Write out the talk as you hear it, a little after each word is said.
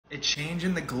A change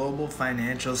in the global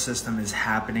financial system is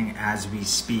happening as we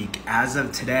speak. As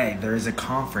of today, there is a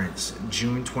conference,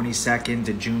 June 22nd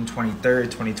to June 23rd,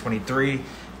 2023.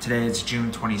 Today it's June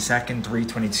 22nd,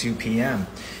 3:22 p.m.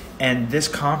 And this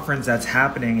conference that's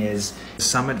happening is the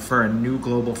Summit for a New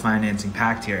Global Financing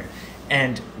Pact here.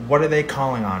 And what are they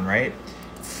calling on, right?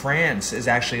 France is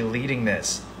actually leading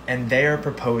this, and they are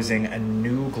proposing a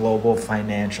new global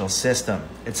financial system.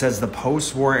 It says the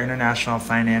post-war international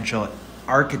financial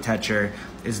architecture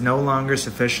is no longer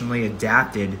sufficiently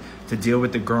adapted to deal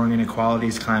with the growing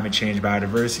inequalities, climate change,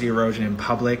 biodiversity erosion, and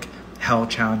public health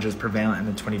challenges prevalent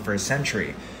in the 21st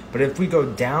century. But if we go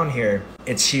down here,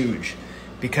 it's huge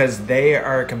because they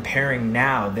are comparing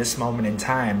now, this moment in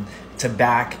time, to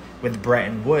back with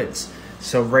Bretton Woods.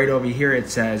 So right over here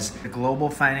it says, the global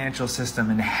financial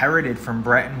system inherited from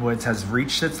Bretton Woods has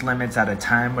reached its limits at a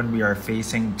time when we are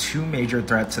facing two major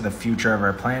threats to the future of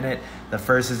our planet. The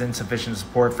first is insufficient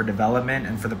support for development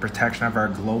and for the protection of our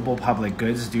global public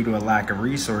goods due to a lack of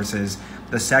resources.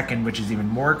 The second, which is even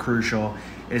more crucial,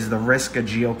 is the risk of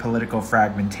geopolitical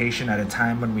fragmentation at a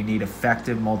time when we need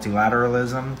effective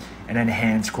multilateralism and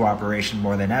enhanced cooperation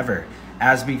more than ever.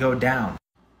 As we go down,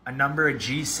 a number of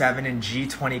G7 and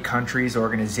G20 countries,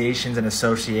 organizations, and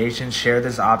associations share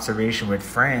this observation with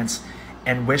France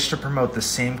and wish to promote the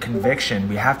same conviction.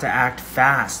 We have to act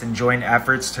fast and join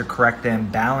efforts to correct the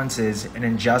imbalances and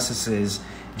injustices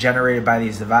generated by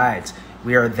these divides.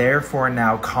 We are therefore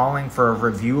now calling for a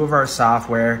review of our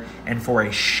software and for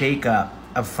a shake-up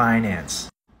of finance.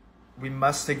 We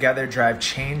must together drive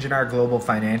change in our global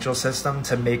financial system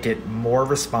to make it more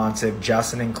responsive,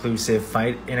 just and inclusive,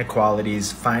 fight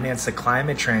inequalities, finance the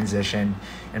climate transition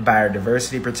and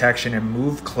biodiversity protection, and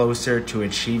move closer to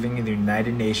achieving the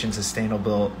United Nations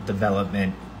Sustainable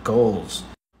Development Goals.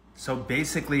 So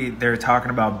basically, they're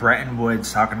talking about Bretton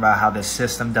Woods, talking about how the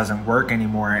system doesn't work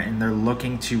anymore, and they're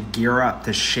looking to gear up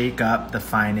to shake up the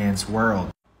finance world.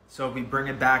 So if we bring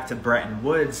it back to Bretton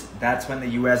Woods, that's when the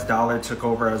US dollar took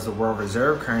over as the world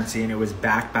reserve currency, and it was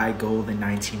backed by gold in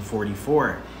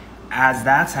 1944. As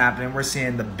that's happening, we're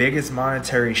seeing the biggest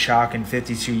monetary shock in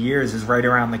 52 years is right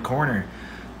around the corner.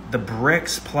 The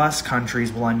BRICS Plus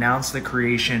countries will announce the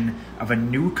creation of a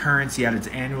new currency at its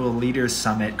annual Leaders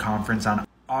Summit conference on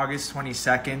August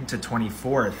 22nd to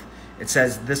 24th. It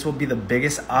says this will be the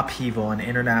biggest upheaval in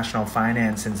international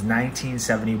finance since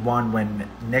 1971 when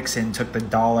Nixon took the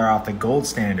dollar off the gold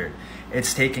standard.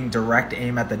 It's taking direct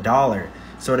aim at the dollar.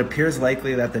 So it appears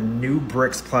likely that the new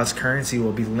BRICS Plus currency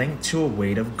will be linked to a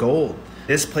weight of gold.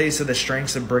 This plays to the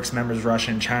strengths of BRICS members Russia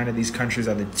and China. These countries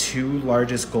are the two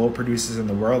largest gold producers in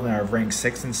the world and are ranked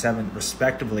 6th and 7th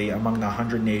respectively among the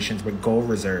 100 nations with gold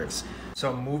reserves.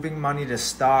 So moving money to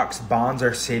stocks, bonds,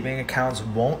 or saving accounts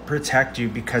won't protect you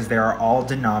because they are all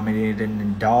denominated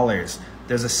in dollars.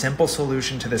 There's a simple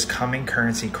solution to this coming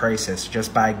currency crisis.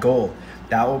 Just buy gold.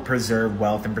 That will preserve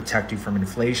wealth and protect you from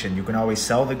inflation. You can always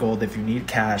sell the gold if you need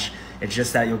cash. It's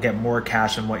just that you'll get more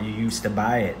cash than what you used to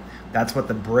buy it. That's what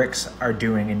the BRICS are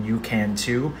doing, and you can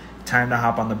too. Time to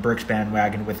hop on the BRICS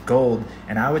bandwagon with gold,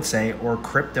 and I would say, or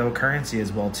cryptocurrency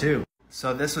as well too.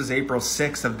 So this was April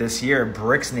 6th of this year.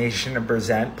 BRICS nation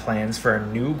present plans for a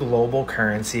new global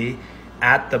currency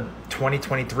at the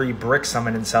 2023 BRICS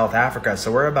Summit in South Africa.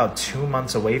 So we're about 2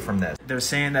 months away from this. They're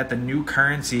saying that the new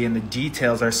currency and the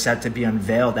details are set to be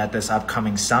unveiled at this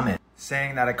upcoming summit,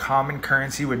 saying that a common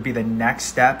currency would be the next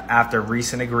step after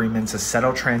recent agreements to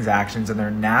settle transactions in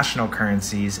their national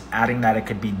currencies, adding that it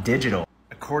could be digital.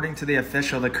 According to the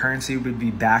official, the currency would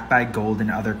be backed by gold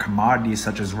and other commodities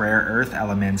such as rare earth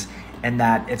elements, and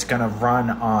that it's going to run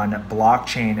on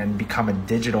blockchain and become a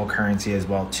digital currency as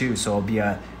well too. So it'll be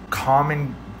a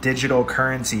common digital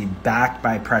currency backed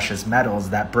by precious metals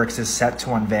that BRICS is set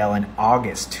to unveil in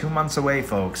August. 2 months away,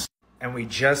 folks. And we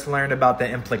just learned about the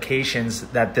implications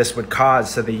that this would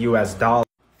cause to the US dollar.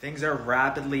 Things are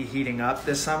rapidly heating up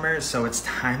this summer, so it's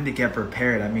time to get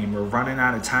prepared. I mean, we're running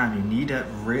out of time. You need to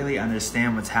really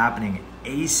understand what's happening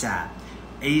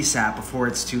ASAP before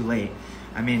it's too late.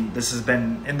 I mean, this has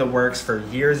been in the works for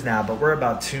years now, but we're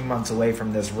about 2 months away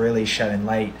from this really shedding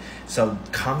light. So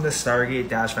come to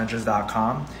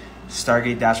Stargate-Ventures.com,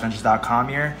 Stargate-Ventures.com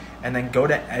here, and then go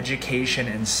to education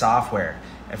and software.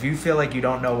 If you feel like you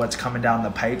don't know what's coming down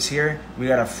the pipes here, we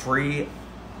got a free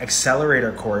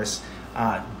accelerator course,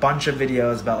 bunch of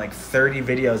videos, about like 30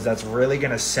 videos that's really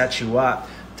going to set you up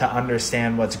to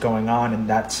understand what's going on, and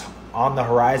that's on the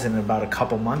horizon in about a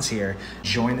couple months here.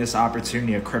 Join this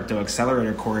opportunity, a crypto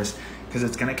accelerator course, because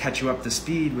it's going to catch you up to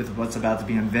speed with what's about to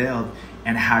be unveiled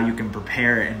and how you can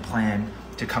prepare and plan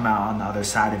to come out on the other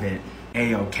side of it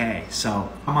A-okay.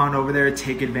 So come on over there,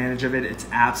 take advantage of it. It's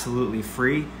absolutely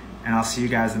free, and I'll see you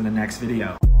guys in the next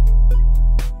video.